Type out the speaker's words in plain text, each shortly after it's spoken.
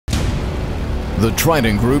The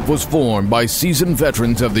Trident Group was formed by seasoned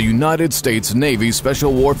veterans of the United States Navy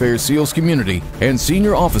Special Warfare SEALs community and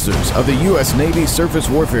senior officers of the U.S. Navy Surface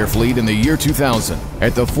Warfare Fleet in the year 2000,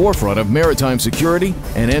 at the forefront of maritime security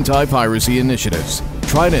and anti-piracy initiatives.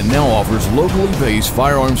 Trident now offers locally based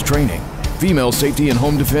firearms training, female safety and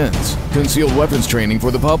home defense, concealed weapons training for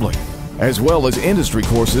the public, as well as industry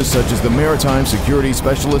courses such as the Maritime Security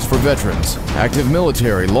Specialist for veterans, active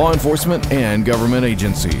military, law enforcement, and government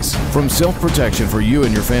agencies. From self-protection for you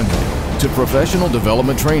and your family to professional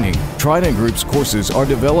development training, Trident Group's courses are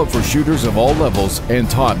developed for shooters of all levels and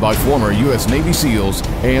taught by former U.S. Navy SEALs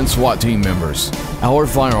and SWAT team members. Our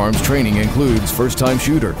firearms training includes first-time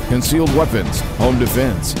shooter, concealed weapons, home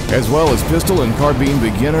defense, as well as pistol and carbine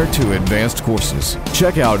beginner to advanced courses.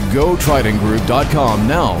 Check out GoTridentGroup.com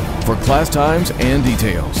now for class times and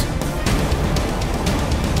details.